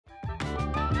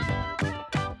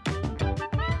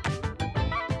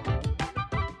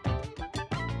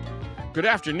Good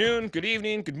afternoon, good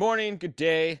evening, good morning, good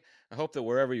day. I hope that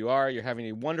wherever you are, you're having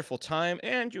a wonderful time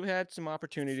and you had some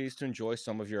opportunities to enjoy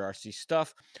some of your RC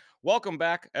stuff. Welcome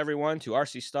back, everyone, to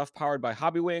RC Stuff powered by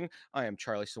Hobbywing. I am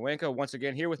Charlie Sawanka, once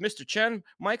again here with Mr. Chen.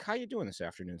 Mike, how you doing this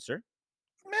afternoon, sir?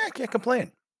 I can't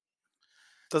complain.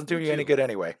 Doesn't do Me you any too. good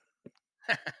anyway.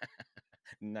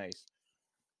 Nice.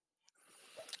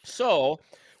 So,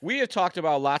 we have talked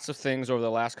about lots of things over the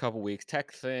last couple weeks,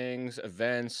 tech things,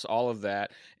 events, all of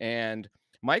that. And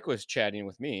Mike was chatting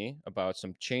with me about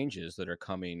some changes that are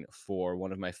coming for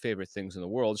one of my favorite things in the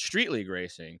world, Street League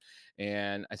racing.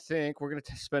 And I think we're going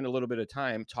to spend a little bit of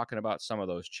time talking about some of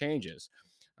those changes.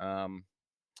 Um,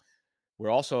 we're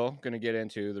also going to get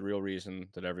into the real reason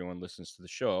that everyone listens to the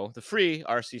show, the free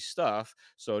RC stuff.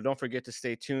 So don't forget to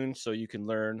stay tuned so you can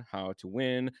learn how to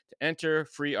win. To enter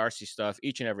free RC stuff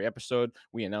each and every episode,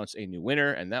 we announce a new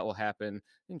winner, and that will happen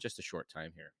in just a short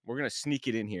time here. We're going to sneak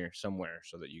it in here somewhere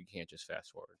so that you can't just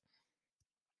fast forward.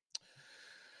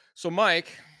 So,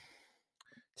 Mike,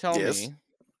 tell Yes. me,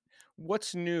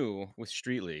 what's new with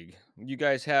Street League? You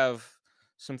guys have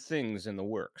some things in the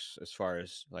works as far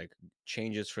as like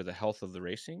changes for the health of the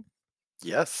racing?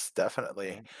 Yes,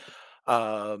 definitely.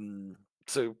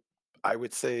 So I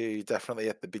would say definitely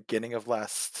at the beginning of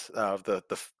last of the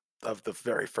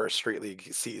very first Street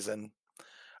League season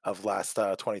of last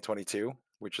 2022,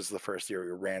 which is the first year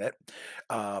we ran it,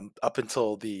 up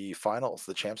until the finals,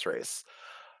 the champs race.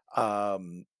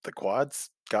 The quads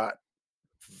got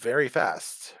very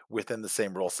fast within the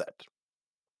same rule set.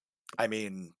 I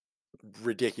mean,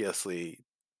 ridiculously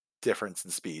difference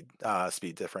in speed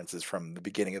differences from the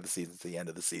beginning of the season to the end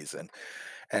of the season,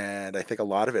 and I think a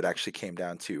lot of it actually came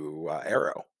down to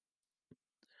aero.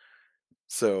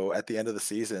 So at the end of the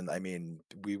season, I mean,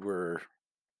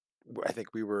 I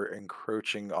think we were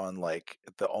encroaching on like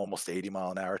the almost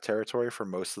 80-mile-an-hour territory for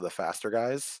most of the faster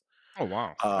guys. Oh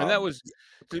wow! And that Um, was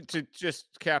to just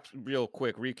real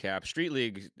quick recap. Street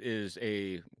League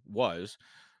was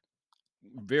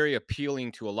very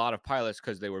appealing to a lot of pilots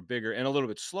because they were bigger and a little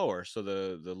bit slower. So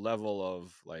the level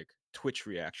of like twitch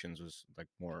reactions was like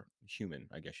more human,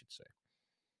 I guess you'd say.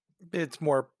 It's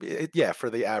more yeah,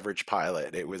 for the average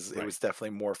pilot, it Right. was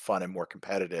definitely more fun and more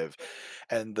competitive,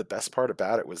 and the best part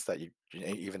about it was that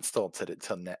even still to the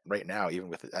till net right now, even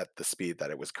with it at the speed that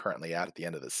it was currently at the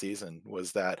end of the season,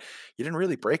 was that you didn't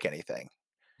really break anything.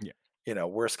 Yeah. You know,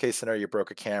 worst case scenario, you broke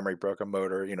a camera, you broke a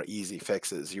motor, easy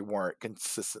fixes. You weren't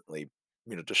consistently,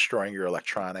 destroying your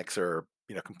electronics or,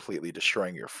 completely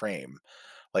destroying your frame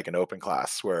like an open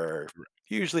class where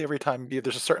usually every time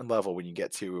there's a certain level when you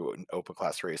get to an open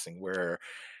class racing where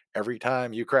every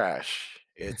time you crash,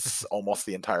 it's almost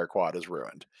the entire quad is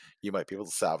ruined. You might be able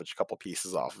to salvage a couple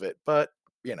pieces off of it, but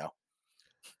you know.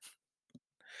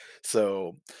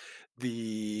 So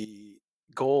the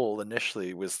goal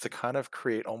initially was to kind of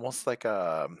create almost like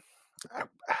a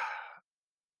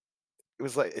it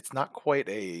was like it's not quite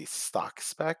a stock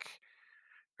spec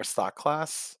or stock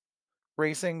class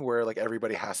racing where like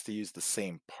everybody has to use the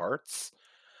same parts,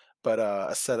 but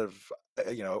a set of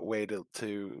a way to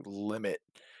limit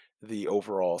the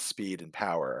overall speed and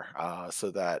power,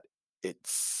 so that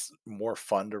it's more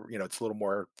fun to it's a little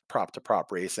more prop to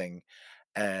prop racing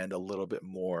and a little bit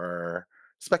more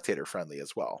spectator friendly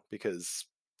as well because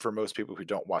for most people who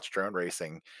don't watch drone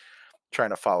racing, trying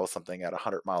to follow something at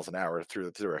 100 miles an hour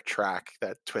through a track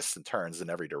that twists and turns in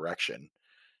every direction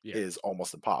Yeah. is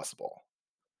almost impossible.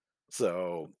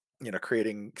 So,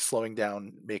 creating, slowing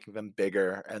down, making them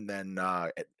bigger, and then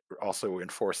also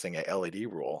enforcing a LED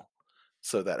rule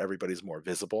so that everybody's more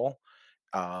visible,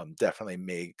 definitely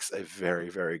makes a very,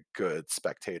 very good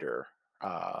spectator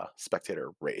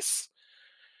race,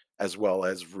 as well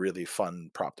as really fun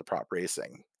prop to prop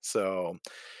racing. So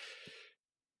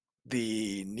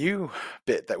the new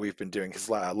bit that we've been doing, because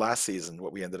last season,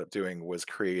 what we ended up doing was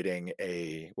creating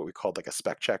a what we called like a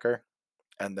spec checker.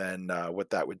 And then what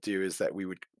that would do is that we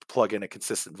would plug in a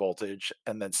consistent voltage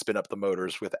and then spin up the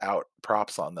motors without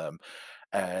props on them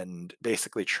and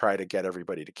basically try to get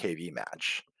everybody to KV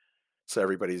match. So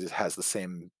everybody just has the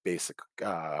same basic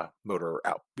motor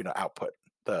output.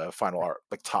 The final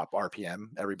like top RPM,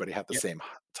 everybody had the Yep. same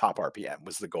top RPM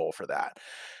was the goal for that.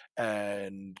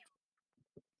 And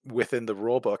within the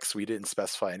rule books, we didn't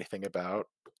specify anything about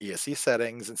ESC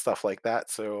settings and stuff like that.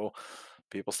 So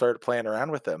people started playing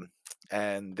around with them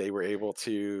and they were able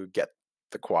to get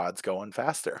the quads going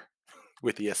faster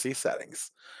with ESC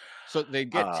settings. So they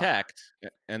get Uh, teched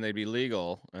and they'd be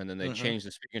legal, and then they mhm. change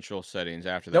the speed control settings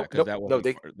after that Nope, because nope, that no,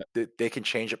 wasn't part of that. they can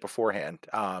change it beforehand.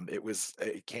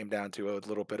 It came down to a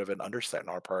little bit of an underset on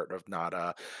our part of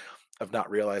not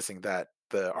realizing that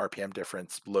the RPM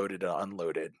difference loaded and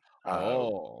unloaded. Uh,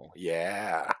 Oh.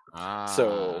 yeah.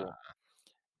 So, Ah.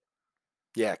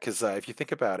 yeah, because if you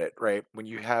think about it, right, when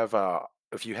you have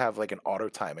if you have like an auto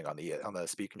timing on the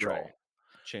speed Right. control,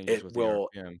 Changes it with the will,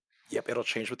 RPM. yep, it'll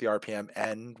change with the RPM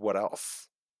and what else?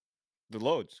 The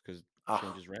loads, because Uh,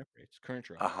 changes ramp rates, current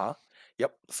draw. uh-huh.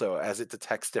 Yep. So as it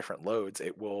detects different loads,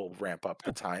 it will ramp up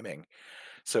the timing.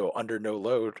 So under no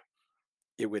load,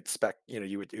 it would spec,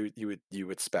 you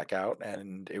would spec out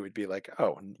and it would be like,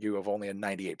 oh, you have only a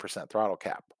 98% throttle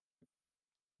cap.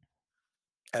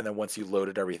 And then once you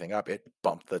loaded everything up, it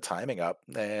bumped the timing up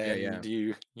Yeah, yeah. and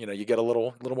you get a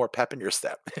little more pep in your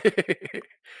step.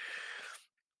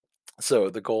 So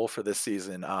the goal for this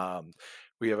season,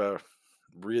 we have a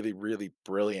really, really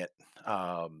brilliant,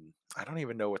 I don't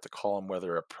even know what to call him,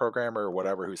 whether a programmer or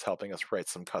whatever, who's helping us write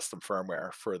some custom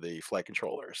firmware for the flight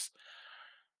controllers.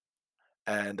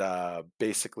 And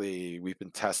basically, we've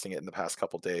been testing it in the past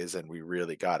couple days, and we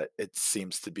really got it. It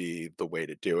seems to be the way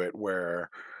to do it, where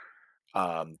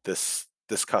this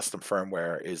custom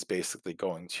firmware is basically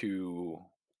going to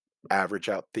average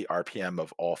out the RPM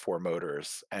of all four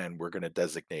motors, and we're going to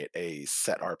designate a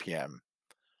set RPM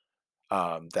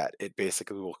that it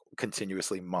basically will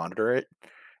continuously monitor it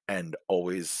and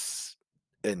always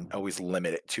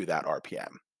limit it to that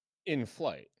RPM In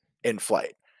flight. in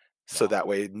flight. So Wow. that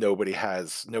way nobody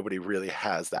really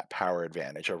has that power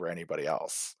advantage over anybody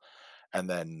else. And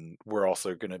then we're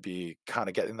also going to be kind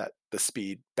of getting that the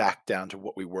speed back down to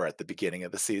what we were at the beginning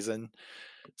of the season.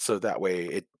 So that way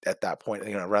it at that point,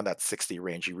 around that 60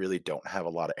 range, you really don't have a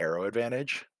lot of aero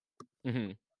advantage.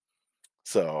 Mhm.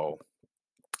 So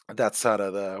that's sort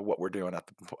of the what we're doing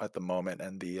at the moment,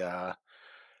 and the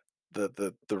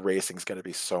racing's going to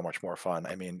be so much more fun.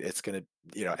 I mean, it's going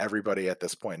to, everybody at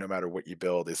this point, no matter what you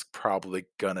build, is probably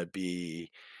going to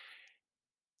be,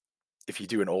 if you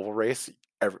do an oval race,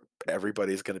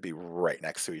 everybody's going to be right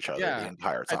next to each other the Yeah.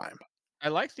 entire I time. I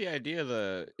like the idea of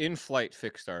the in-flight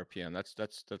fixed RPM. That's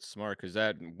smart because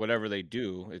that whatever they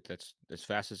do, that's as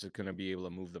fast as it's gonna be able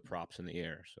to move the props in the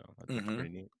air, so that's Hmm. pretty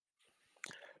neat.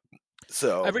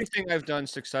 So, Everything I've done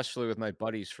successfully with my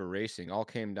buddies for racing all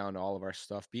came down to all of our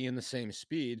stuff being the same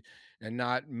speed and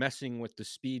not messing with the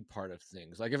speed part of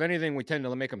things. Like, if anything, we tend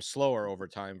to make them slower over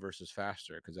time versus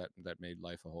faster because that made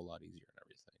life a whole lot easier and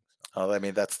everything, so I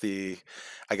mean,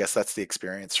 I guess that's the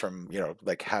experience from,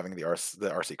 like having the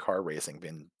RC car racing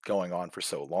been going on for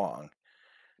so long.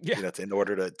 yeah. In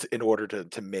order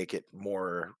to make it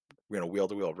more, wheel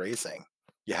to wheel racing,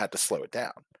 you had to slow it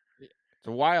down. Yeah.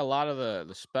 So why a lot of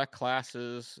the spec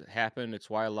classes happened, it's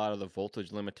why a lot of the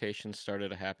voltage limitations started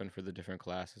to happen for the different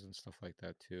classes and stuff like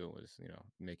that too, was,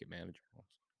 make it manageable.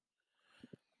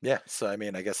 Yeah. So, I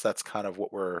mean, I guess that's kind of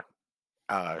what we're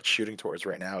shooting towards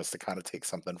right now, is to kind of take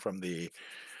something from the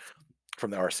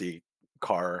RC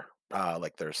car,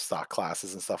 like their stock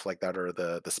classes and stuff like that, or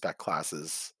the spec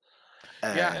classes,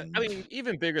 Yeah, I and mean,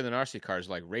 even bigger than RC cars,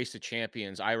 like Race of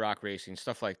Champions, IROC Racing,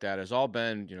 stuff like that has all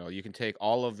been, you can take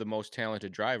all of the most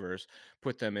talented drivers,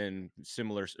 put them in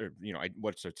similar, or,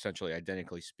 what's essentially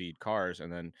identically speed cars,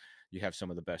 and then you have some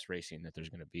of the best racing that there's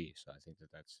going to be. So I think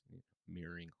that's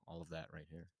mirroring all of that right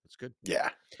here. That's good. yeah,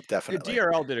 Yeah, definitely.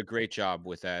 DRL did a great job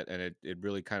with that, and it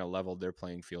really kind of leveled their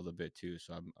playing field a bit too.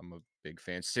 So I'm a big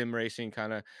fan. Sim racing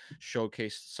kind of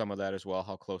showcased some of that as well,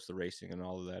 how close the racing and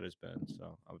all of that has been.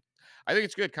 So I think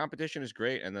it's good. Competition is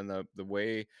great, and then the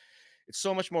way it's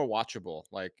so much more watchable.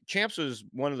 Like Champs was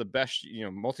one of the best,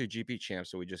 multi GP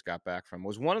champs that we just got back from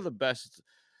was one of the best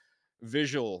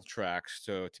visual tracks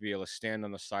to be able to stand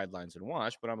on the sidelines and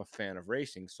watch, but I'm a fan of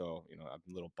racing, so I'm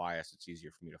a little biased. It's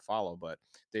easier for me to follow, but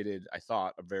they did, I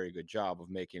thought, a very good job of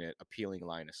making it appealing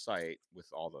line of sight with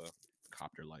all the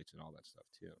copter lights and all that stuff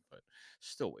too. But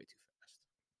still way too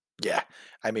Yeah,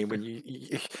 I mean,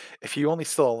 if you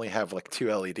only have like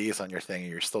two LEDs on your thing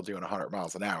and you're still doing 100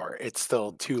 miles an hour, it's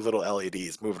still two little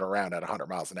LEDs moving around at 100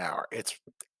 miles an hour. It's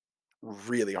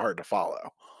really hard to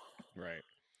follow. fast. Right.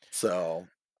 So,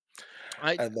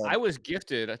 I and I then, was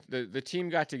gifted. The team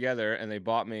got together and they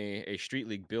bought me a Street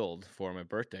League build for my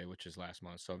birthday, which is last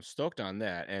month. So I'm stoked on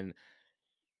that. And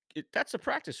that's a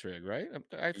practice rig, right?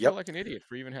 I feel yep, like an idiot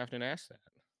for even having to ask that.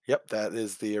 yep, that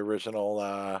is the original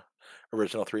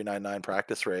 399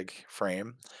 practice rig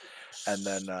frame, and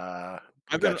then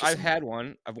we got you I've some. had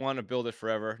one. I've wanted to build it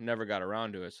forever, never got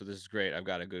around to it. So this is great. I've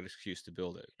got a good excuse to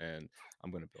build it, and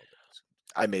I'm gonna build it.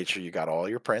 I made sure you got all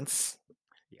your prints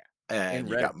Yeah. In and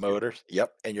you red got too. motors.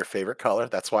 Yep, and your favorite color.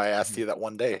 That's why I asked Mhm. you that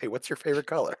one day. Hey, what's your favorite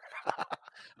color?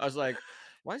 I was like,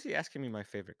 why is he asking me my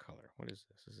favorite color? What is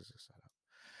this? Is this a setup?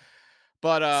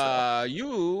 But So,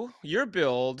 your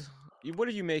build. What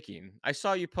are you making? I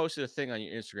saw you posted a thing on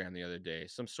your Instagram the other day,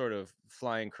 some sort of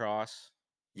flying cross.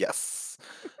 Yes.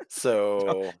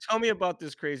 Tell, So tell me about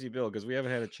this crazy build because we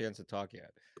haven't had a chance to talk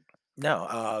yet.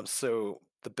 no, so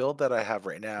the build that I have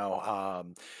right now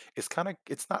is kind of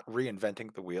it's not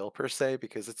reinventing the wheel per se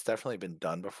because it's definitely been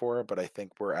done before, but I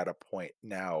think we're at a point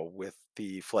now with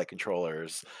the flight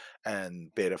controllers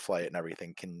and Beta Flight and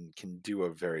everything can do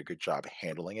a very good job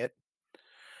handling it.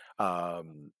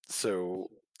 So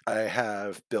I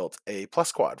have built a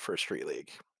plus quad for Street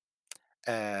League,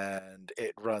 and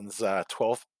it runs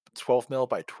 12 mil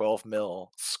by 12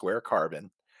 mil square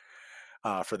carbon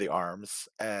for the arms,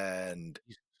 and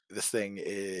this thing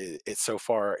is it's so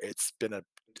far it's been a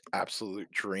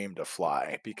absolute dream to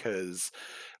fly because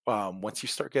once you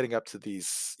start getting up to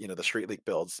these, the street league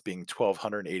builds being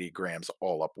 1280 grams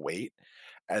all up weight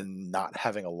and not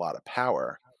having a lot of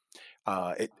power,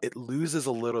 it loses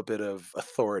a little bit of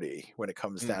authority when it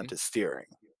comes down Mhm. to steering,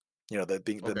 the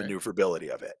Okay. maneuverability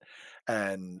of it.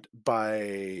 And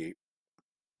by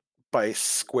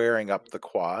squaring up the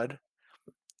quad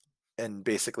and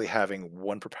basically having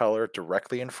one propeller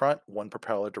directly in front, one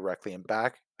propeller directly in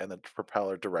back, and the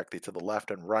propeller directly to the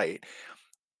left and right,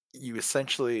 you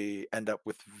essentially end up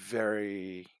with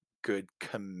very good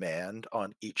command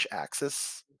on each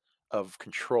axis of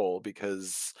control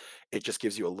because it just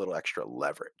gives you a little extra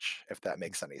leverage, if that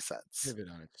makes any sense. Pivot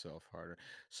on itself harder.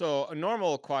 So a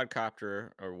normal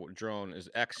quadcopter or drone is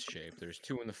X shaped. There's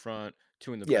two in the front,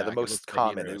 two in the Yeah, the back. It most looks like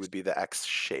common either it would be the X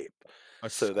shape. a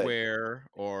So that square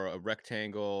or a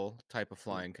rectangle type of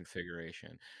flying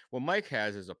configuration. What Mike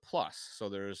has is a plus. So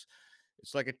there's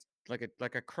it's like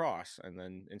a cross, and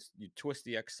then you twist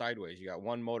the X sideways. You got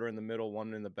one motor in the middle,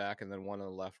 one in the back, and then one on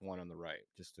the left, one on the right.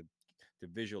 Just to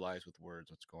visualize with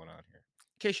words what's going on here.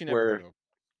 In case you never heard where of.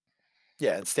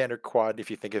 Yeah, and standard quad,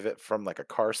 if you think of it from like a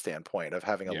car standpoint of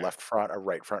having a Yeah, left front, a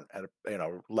right front, and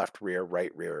left rear,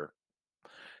 right rear,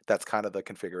 that's kind of the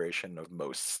configuration of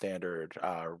most standard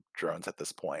drones at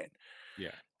this point.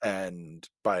 yeah. And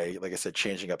by, like I said,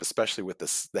 changing up, especially with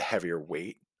the heavier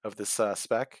weight of this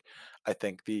spec, I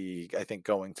think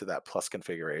going to that plus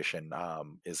configuration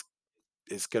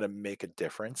is going to make a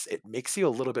difference. It makes you a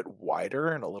little bit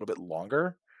wider and a little bit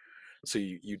longer, so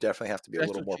you definitely have to be a That's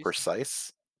little what more she said.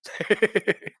 precise.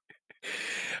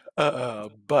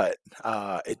 But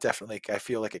it definitely, I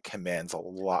feel like it commands a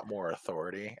lot more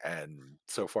authority, and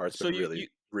so far it's So been you really,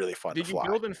 really fun to did you fly.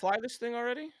 build and fly this thing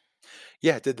already?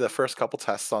 Yeah, I did the first couple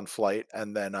tests on flight,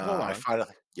 and then Hold I on.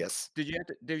 finally yes. Did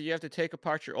you have to take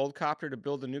apart your old copter to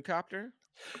build the new copter?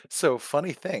 So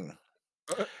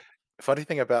Uh, funny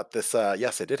thing about this,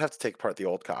 yes, I did have to take apart the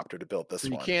old copter to build so this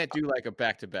you one. can't do like a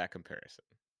back-to-back comparison.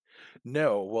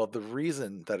 No, well, the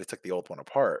reason that I took the old one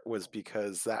apart was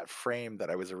because that frame that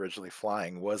I was originally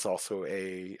flying was also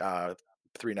a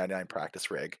 399 practice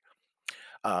rig.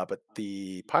 But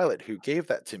the pilot who gave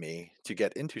that to me to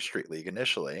get into Street League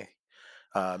initially,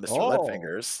 Mr. Oh.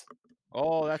 Leadfingers,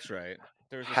 Oh, that's right.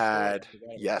 There's a story. I had forgot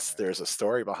about yes, that. there's a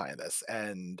story behind this,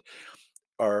 and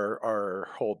our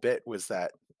whole bit was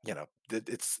that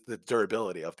it's the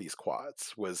durability of these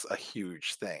quads was a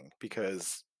huge thing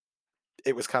because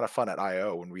it was kind of fun at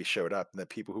IO when we showed up and the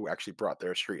people who actually brought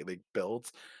their Street League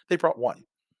builds, they brought one.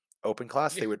 Open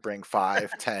class, Yeah. they would bring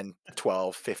 5, 10,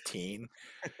 12, 15,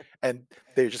 and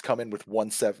they would just come in with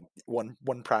one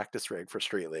practice rig for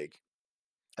Street League,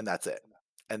 and that's it.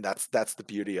 And that's the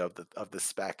beauty of the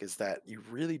spec is that you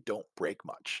really don't break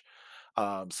much.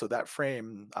 So that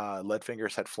frame,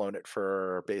 Leadfingers had flown it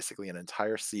for basically an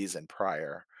entire season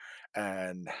prior,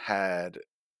 and had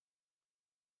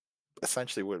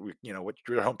essentially what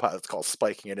your home pilots call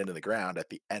spiking it into the ground at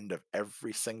the end of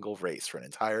every single race for an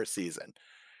entire season.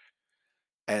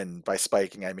 And by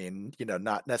spiking, I mean,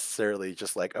 not necessarily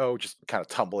just like, oh, just kind of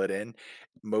tumble it in.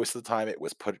 Most of the time, it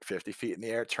was put it 50 feet in the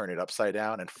air, turn it upside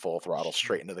down, and full throttle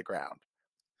straight Shit. into the ground.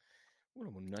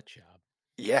 What a nut job.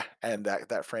 Yeah, and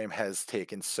that frame has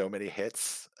taken so many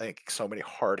hits, like so many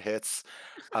hard hits,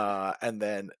 and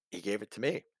then he gave it to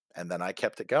me, and then I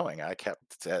kept it going. I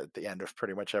kept at the end of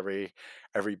pretty much every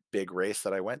big race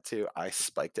that I went to, I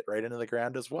spiked it right into the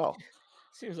ground as well.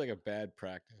 Seems like a bad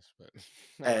practice, but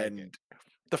I like it. And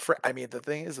I mean, the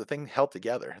thing held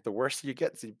together. The worst you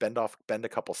get is you bend a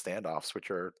couple standoffs, which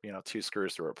are two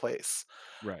screws to replace.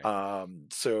 Right.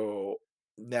 So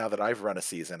now that I've run a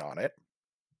season on it,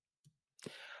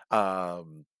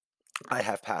 um, I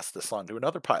have passed this on to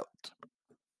another pilot.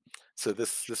 So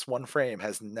this one frame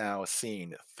has now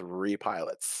seen 3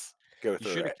 pilots go You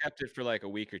through should have it. kept it for like a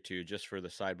week or two just for the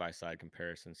side-by-side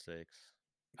comparison sakes.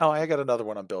 Oh, I got another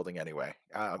one I'm building anyway.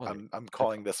 Oh, there I'm good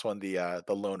calling call. this one the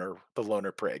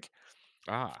loner prig.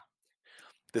 Ah.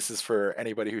 This is for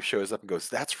anybody who shows up and goes,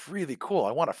 "That's really cool.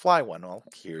 I want to fly one." Well,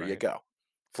 here you Right. go.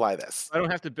 Fly this. I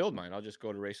don't have to build mine. I'll just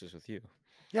go to races with you.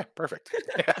 Yeah, perfect.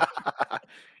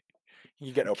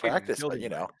 You get I'm no kidding. practice, but Building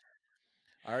mine.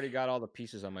 I already got all the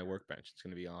pieces on my workbench. It's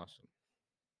gonna be awesome.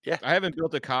 yeah. I haven't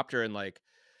built a copter in like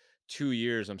 2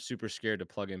 years. I'm super scared to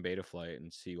plug in Betaflight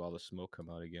and see all the smoke come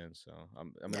out again. So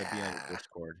I'm gonna be on your Nah.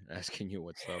 Discord asking you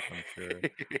what's up. I'm sure.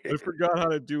 I forgot how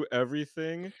to do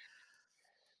everything.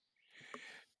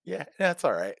 Yeah, that's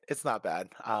all right. It's not bad.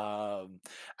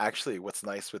 Actually, what's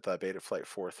nice with Betaflight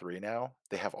 4.3 now,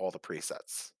 they have all the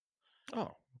presets.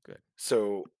 Oh, good.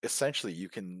 So essentially, you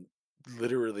can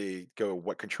literally go,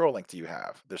 what control link do you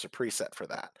have? There's a preset for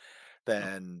that.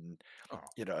 Oh, Then, oh.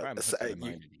 you know, I'm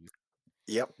reminded you.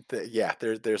 yep, yeah,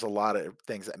 there's a lot of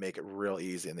things that make it real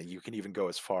easy, and then you can even go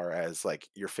as far as like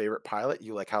your favorite pilot.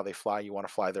 You like how they fly, you want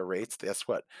to fly their rates. Guess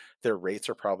what? Their rates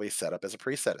are probably set up as a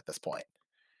preset at this point.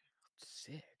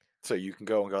 Sick. So you can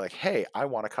go and go like, hey, I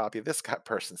want to copy this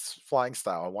person's flying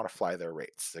style. I want to fly their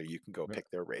rates. So you can go Right. pick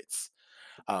their rates.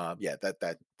 Yeah,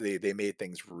 that they made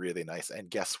things really nice. And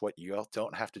guess what? You all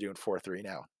don't have to do in 4.3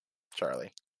 now,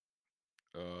 Charlie.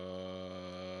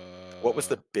 What was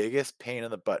Uh, the biggest pain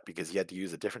in the butt because you had to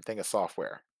use a different thing of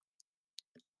software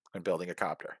when building a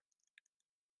copter?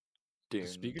 the Dune,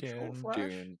 speed control dune, flash?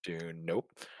 dune, dune. Nope.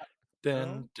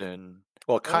 No. Dun, dun.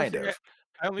 Well, The only kind thing of.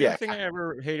 the only Yeah. thing I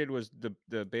ever hated was the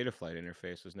Betaflight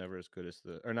interface was never as good as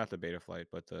the or not the Betaflight,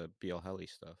 but the BL Heli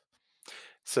stuff.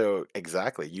 So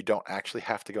exactly, you don't actually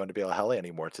have to go into Heli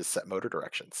anymore to set motor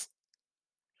directions.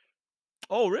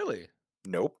 Oh, really?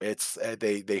 Nope, it's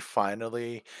they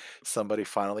finally somebody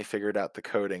finally figured out the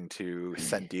coding to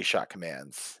send D-Shot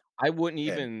commands, I wouldn't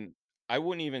and even I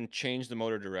wouldn't even change the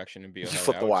motor direction in BL you Heli.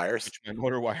 flip I the would just wires. switch my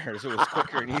motor wires. It was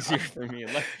quicker and easier for me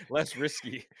and less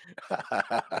risky.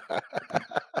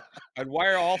 I'd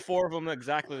wire all 4 of them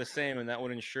exactly the same, and that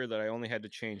would ensure that I only had to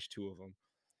change 2 of them.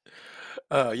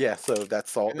 Oh, yeah, so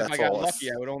And if I that's got all lucky,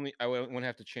 us. I wouldn't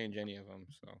have to change any of them.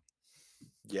 So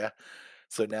Yeah,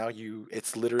 so now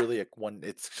it's literally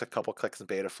it's a couple clicks in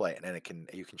Betaflight, and then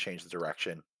you can change the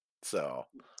direction. So,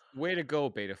 way to go,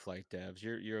 Betaflight devs.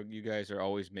 You guys are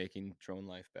always making drone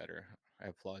life better. I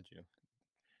applaud you.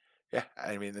 yeah,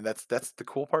 I mean, and that's the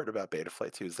cool part about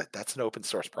Betaflight too, is that that's an open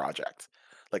source project.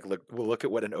 Like, look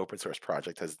at what an open source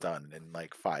project has done in,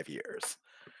 like, 5 years.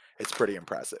 It's pretty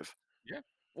impressive. Yeah.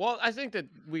 Well, I think that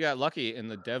we got lucky and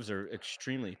the devs are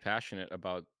extremely passionate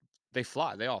about they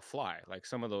fly. They all fly. Like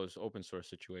some of those open source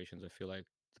situations, I feel like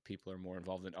the people are more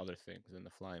involved in other things than the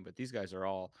flying, but these guys are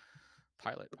all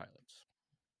pilots.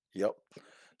 Yep.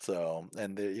 So,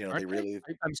 and they Aren't they? really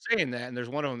I'm saying that and there's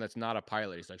one of them that's not a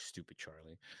pilot. He's like stupid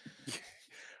Charlie.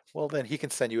 well, then he can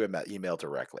send you a email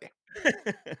directly.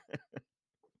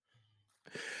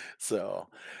 So,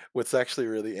 what's actually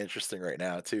really interesting right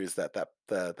now too is that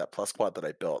plus quad that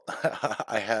I built,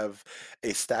 I have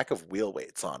a stack of wheel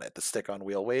weights on it, the stick-on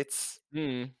wheel weights.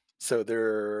 Mm. So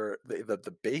they're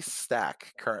the base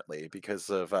stack currently because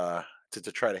of to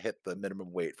try to hit the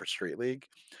minimum weight for Street League.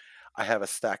 I have a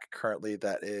stack currently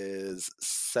that is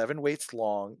 7 weights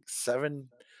long, 7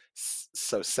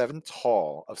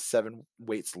 tall of 7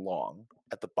 weights long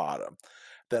at the bottom.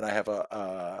 Then I have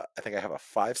I think I have a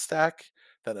 5 stack,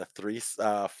 then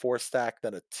a 4 stack,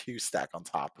 then a 2 stack on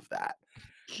top of that.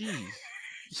 Jeez.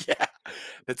 Yeah.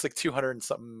 It's like 200 and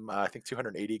something, I think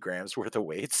 280 grams worth of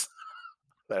weights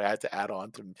that I had to add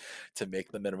on to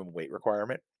make the minimum weight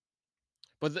requirement.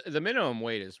 But the minimum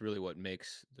weight is really what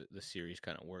makes the series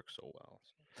kind of work so well.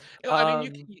 I mean,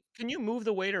 Um, can you move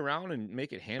the weight around and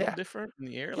make it handle yeah, different in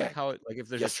the air? Like yeah, how it like if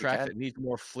there's a yes, you track can. that needs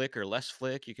more flick or less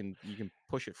flick, you can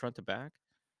push it front to back?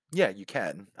 Yeah, you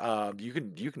can. You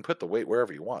can put the weight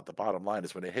wherever you want. The bottom line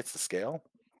is when it hits the scale,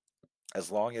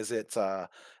 as long as it's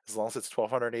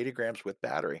 1,280 grams with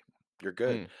battery, you're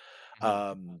good. Mm.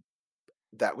 Mhm. Um,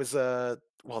 that was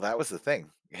the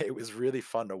thing. It was really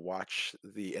fun to watch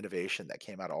the innovation that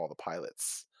came out of all the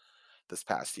pilots this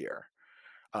past year,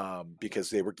 because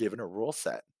they were given a rule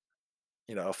set,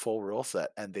 a full rule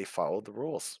set, and they followed the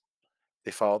rules.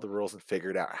 They followed the rules and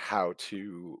figured out how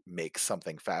to make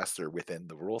something faster within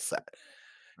the rule set.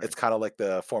 It's Right. kind of like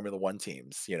the Formula One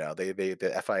teams.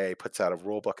 The FIA puts out a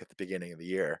rule book at the beginning of the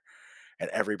year, and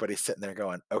everybody's sitting there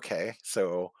going, "Okay,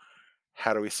 so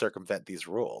how do we circumvent these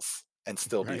rules and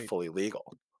still be Right. fully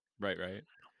legal?" Right.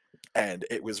 And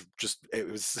it was it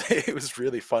was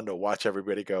really fun to watch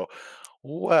everybody go,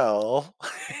 "Well,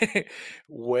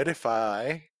 what if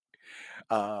I?"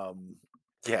 Um,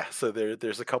 yeah, so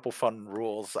there's a couple fun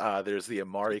rules. There's the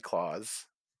Amari clause.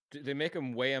 Do they make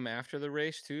them weigh them after the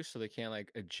race too, so they can't,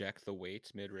 like, eject the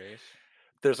weights mid-race?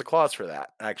 There's a clause for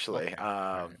that, actually, Okay.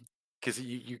 All right. because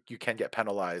you can get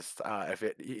penalized,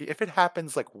 if it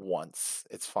happens, like, once,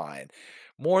 it's fine.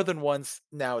 More than once,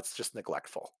 now it's just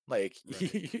neglectful. Like,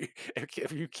 Right.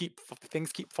 if you keep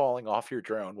things keep falling off your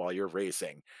drone while you're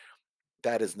racing,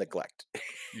 that is neglect.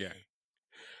 Yeah.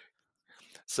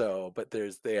 So, but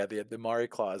there's the Mari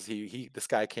clause, this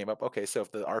guy came up, "Okay, so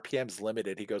if the RPM's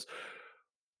limited," he goes,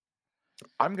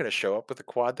 "I'm gonna show up with a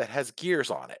quad that has gears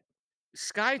on it."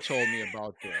 Sky told me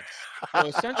about this. So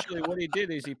essentially, what he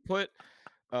did is he put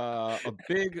a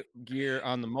big gear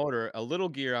on the motor, a little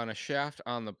gear on a shaft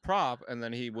on the prop, and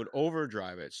then he would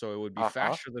overdrive it so it would be Uh-huh.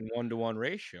 faster than 1-to-1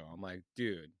 ratio. I'm like,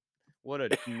 dude, what a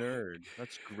nerd.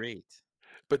 That's great.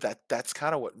 But that's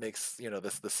kinda what makes,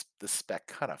 this spec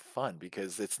kinda fun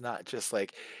because it's not just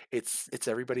like it's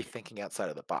everybody thinking outside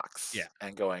of the box Yeah,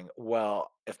 and going,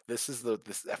 "Well, if this is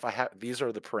this if I have these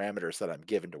are the parameters that I'm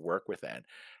given to work within,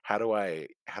 how do I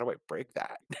break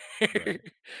that?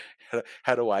 right.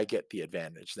 How do I get the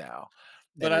advantage now?"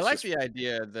 But And I it's like just the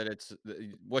idea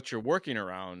that what you're working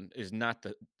around is not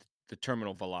the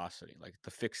terminal velocity. Like the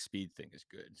fixed speed thing is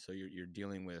good. So you're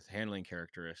dealing with handling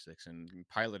characteristics and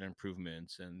pilot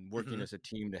improvements and working Mhm. as a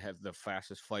team to have the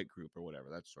fastest flight group or whatever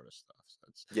that sort of stuff. So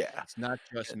Yeah. it's not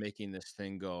just And making this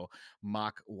thing go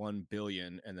Mach 1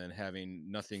 billion and then having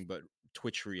nothing but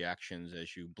twitch reactions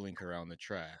as you blink around the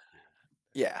track.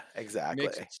 yeah, It makes it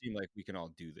exactly. seem like we can all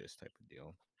do this type of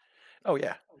deal. Oh,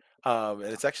 yeah. And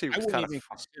it's actually I was wouldn't kind of even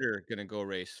fun. consider gonna go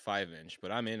race 5-inch,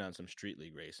 but I'm in on some street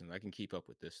league racing. I can keep up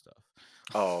with this stuff.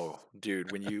 Oh,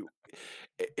 dude, when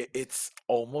it's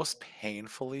almost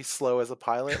painfully slow as a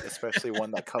pilot, especially one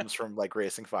that comes from, like,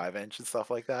 racing 5-inch and stuff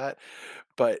like that,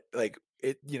 but, like,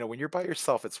 when you're by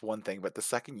yourself, it's one thing, but the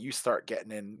second you start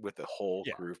getting in with a whole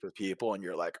Yeah. group of people and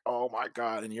you're like, "Oh my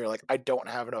god," and you're like, "I don't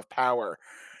have enough power."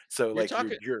 So, You're like,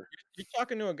 talking you're you're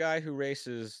talking to a guy who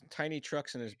races tiny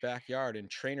trucks in his backyard in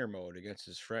trainer mode against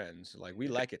his friends. Like, we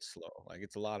like it slow. Like,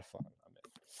 it's a lot of fun. I'm in.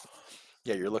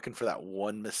 yeah, you're looking for that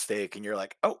one mistake and you're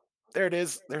like, "Oh, there it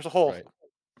is. There's a hole." Right.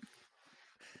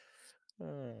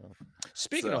 Oh.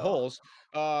 Speaking of So holes,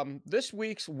 this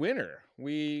week's winner,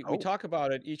 we oh, talk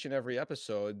about it each and every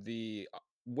episode. The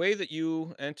way that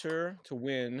you enter to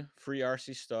win free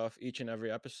RC stuff each and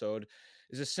every episode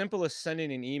is as simple as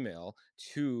sending an email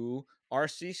to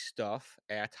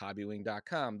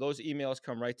rcstuff@hobbywing.com. Those emails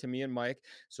come right to me and Mike.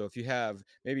 So if you have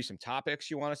maybe some topics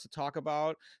you want us to talk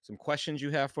about, some questions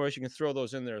you have for us, you can throw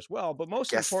those in there as well. But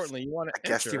most guest importantly, you want a to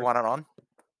guest you enter. want it on?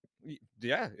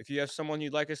 Yeah, if you have someone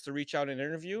you'd like us to reach out and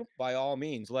interview, by all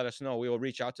means, let us know. We will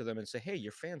reach out to them and say, "Hey,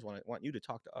 your fans want you to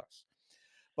talk to us."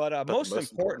 But But the most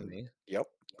most important importantly, Yep.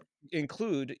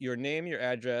 include your name, your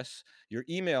address, your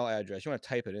email address. You want to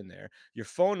type it in there, your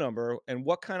phone number, and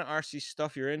what kind of RC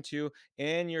stuff you're into,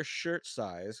 and your shirt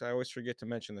size. I always forget to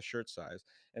mention the shirt size.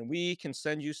 And we can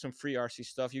send you some free RC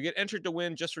stuff. You get entered to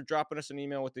win just for dropping us an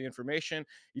email with the information.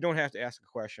 You don't have to ask a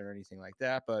question or anything like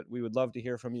that, but we would love to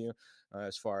hear from you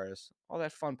as far as all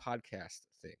that fun podcast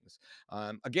things.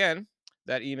 Again,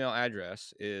 that email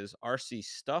address is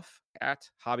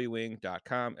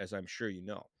rcstuff@hobbywing.com, as I'm sure you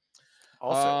know.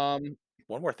 Also, Um,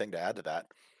 one more thing to add to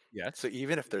that. So yes.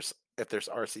 even if there's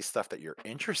RC stuff that you're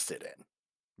interested in, you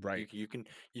Right. you can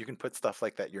you can put stuff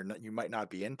like that you might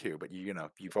not be into, but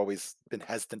you've always been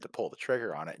hesitant to pull the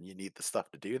trigger on it, and you need the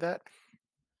stuff to do that.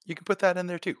 You can put that in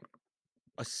there too.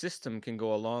 A system can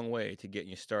go a long way to getting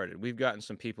you started. We've gotten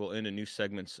some people into new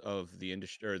segments of the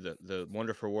industry or the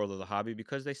wonderful world of the hobby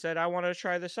because they said, I wanted to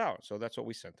try this out. So that's what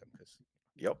we sent them because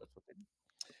Yep. that's what they do.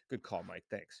 Good call, Mike.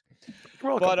 Thanks.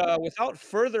 You're welcome. But without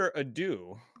further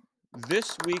ado,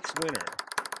 this week's winner,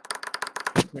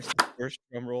 that's the first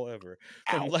drum roll ever,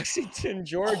 from Ow. Lexington,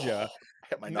 Georgia, Oh, I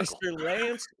hit my knuckle. Mr.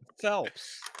 Lance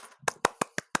Phelps.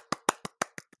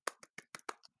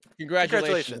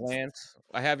 Congratulations, Congratulations. Lance.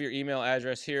 I have your email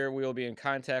address here. We will be in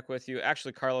contact with you.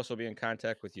 Actually, Carlos will be in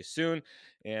contact with you soon,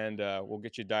 and we'll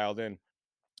get you dialed in.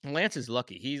 Lance is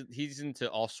lucky. He's into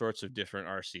all sorts of different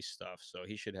RC stuff, so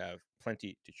he should have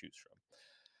plenty to choose from.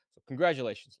 So,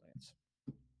 congratulations, Lance.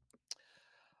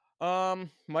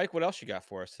 Mike, what else you got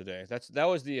for us today? That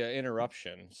was the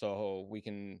interruption, so we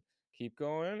can keep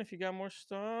going if you got more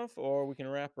stuff, or we can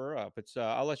wrap her up. It's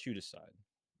I'll let you decide.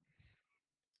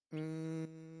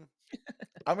 Mm,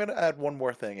 I'm gonna add one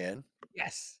more thing in.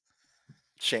 Yes.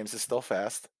 James is still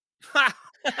fast.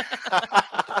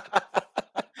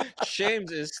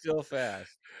 Shames is still fast.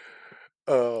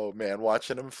 Oh man,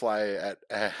 watching him fly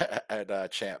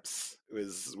at champs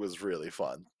was really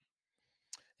fun.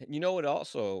 You know what?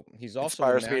 Also, he's also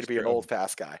the Inspires me to be master an of. old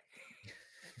fast guy.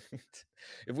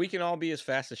 If we can all be as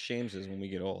fast as Shames is when we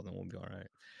get old, then we'll be all right.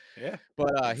 Yeah.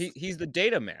 But, He's he's the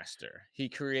data master. He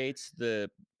creates the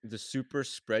super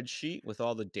spreadsheet with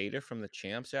all the data from the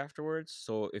champs afterwards.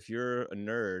 So if you're a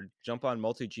nerd, jump on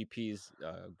MultiGP's,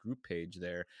 group page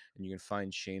there, and you can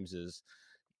find Shames's,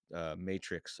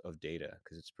 matrix of data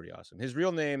because it's pretty awesome. His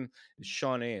real name is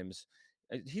Sean Ames.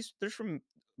 They're from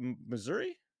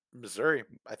Missouri? Missouri.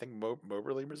 I think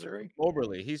Moberly, Missouri.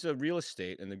 Moberly. He's a real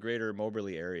estate in the greater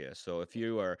Moberly area. So if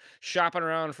you are shopping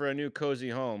around for a new cozy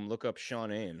home, look up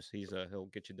Sean Ames. He'll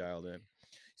get you dialed in.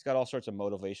 He's got all sorts of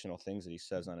motivational things that he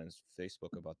says on his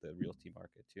Facebook about the realty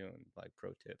market too, and like pro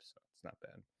tips. So it's not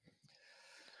bad.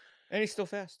 And he's still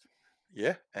fast.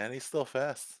 Yeah, and he's still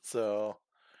fast. So,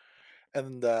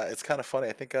 and it's kind of funny.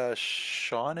 I think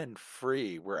Sean and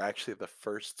Free were actually the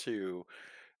first two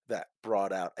that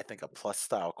brought out, I think, a plus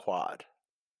style quad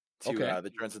to Okay. the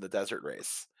Drones in the Desert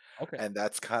race. Okay. And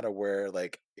that's kind of where,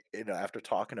 like, after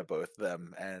talking to both of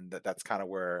them, and that's kind of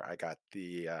where I got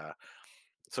the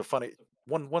so funny.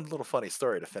 One little funny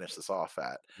story to finish this off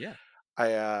at. Yeah.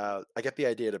 I get the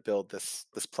idea to build this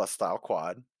plus style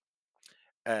quad,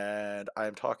 and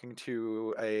I'm talking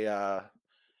to a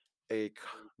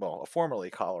formerly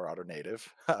Colorado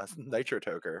native, Nitro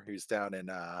Toker, who's down in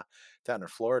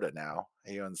Florida now.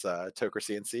 He owns Toker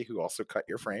CNC, who also cut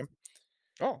your frame.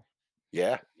 Oh,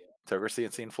 Yeah, Toker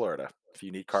CNC in Florida. If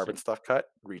you need carbon sick. stuff cut,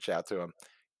 reach out to him.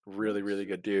 Really, really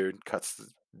good dude. Cuts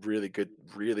really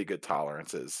good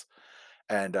tolerances,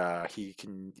 and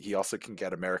he also can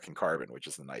get American carbon, which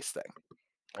is the nice thing.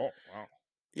 Oh, wow.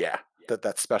 Yeah,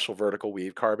 that special vertical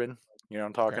weave carbon. You know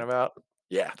what I'm Okay. talking about?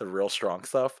 Yeah, the real strong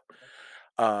stuff.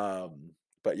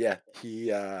 But yeah,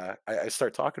 I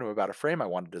start talking to him about a frame I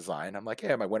want to design. I'm like,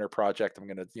 hey, my winter project, I'm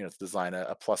gonna, design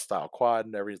a plus style quad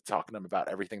and everything, talking to him about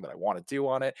everything that I want to do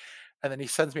on it. And then he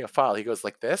sends me a file. He goes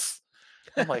like this.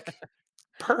 I'm like,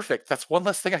 perfect. That's one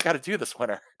less thing I got to do this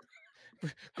winter.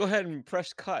 Go ahead and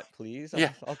press cut, please.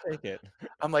 Yeah. I'll take it.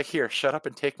 I'm like, here, shut up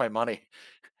and take my money.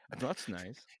 That's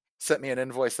nice. Sent me an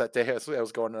invoice that day. I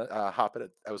was going to hop at it.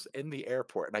 I was in the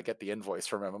airport and I get the invoice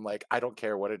from him. I'm like, I don't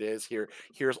care what it is.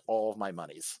 Here's all of my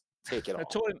monies. Take it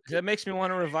all. That makes me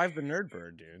wanna revive the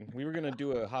Nerdbird, dude. We were gonna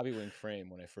do a hobby wing frame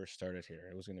when I first started here.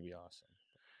 It was gonna be awesome.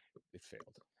 It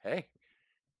failed. Hey,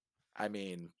 I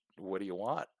mean, what do you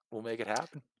want? We'll make it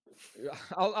happen. Yeah,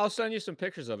 I'll send you some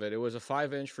pictures of it. It was a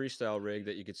 5-inch freestyle rig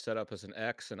that you could set up as an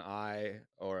X, an I,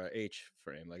 or a H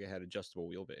frame, like, it had adjustable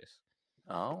wheelbase.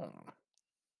 Oh,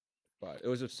 But it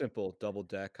was a simple double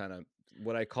deck, kinda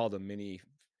what I called a mini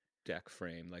deck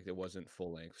frame, like, it wasn't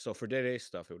full length. So for day-to-day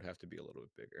stuff, it would have to be a little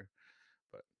bit bigger,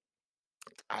 but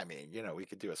I mean, we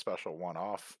could do a special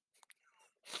one-off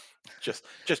just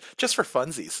for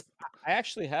funsies. I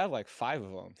actually have, like, 5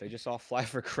 of them. They just all fly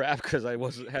for crap because I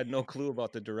wasn't had no clue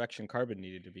about the direction carbon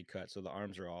needed to be cut, so the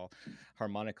arms are all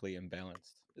harmonically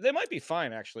imbalanced. They might be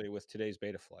fine, actually, with today's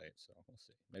beta flight, so we'll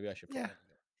see. Maybe I should put Yeah, one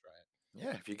together and try it.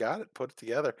 yeah. If you got it, put it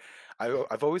together.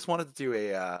 I've always wanted to do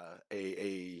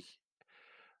a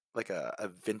like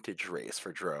a vintage race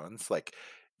for drones. Like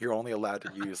you're only allowed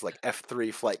to use like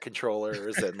F3 flight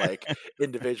controllers and like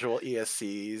individual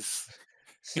ESCs.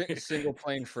 Single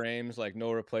plane frames, like,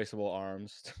 no replaceable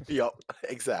arms. Yep,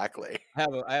 exactly.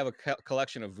 I have a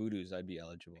collection of Voodoos, I'd be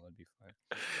eligible, I'd be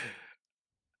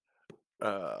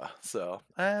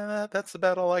fine. That's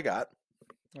about all I got.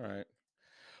 Alright.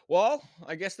 Well,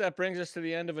 I guess that brings us to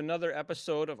the end of another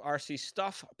episode of RC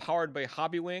Stuff powered by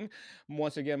Hobbywing.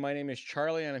 Once again, my name is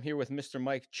Charlie, and I'm here with Mr.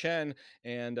 Mike Chen.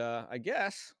 And I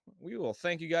guess we will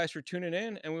thank you guys for tuning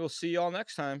in, and we will see you all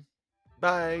next time.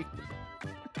 Bye.